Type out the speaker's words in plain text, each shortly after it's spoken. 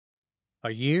A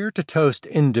Year to Toast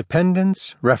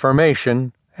Independence,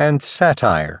 Reformation, and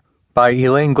Satire by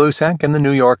Elaine Glusac in the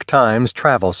New York Times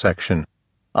Travel section.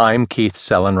 I'm Keith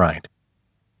Sellenwright.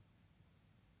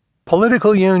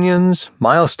 Political unions,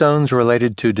 milestones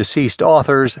related to deceased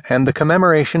authors, and the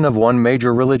commemoration of one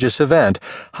major religious event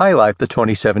highlight the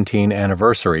 2017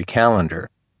 anniversary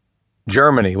calendar.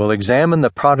 Germany will examine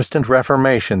the Protestant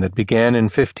Reformation that began in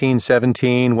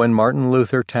 1517 when Martin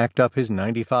Luther tacked up his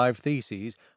 95 Theses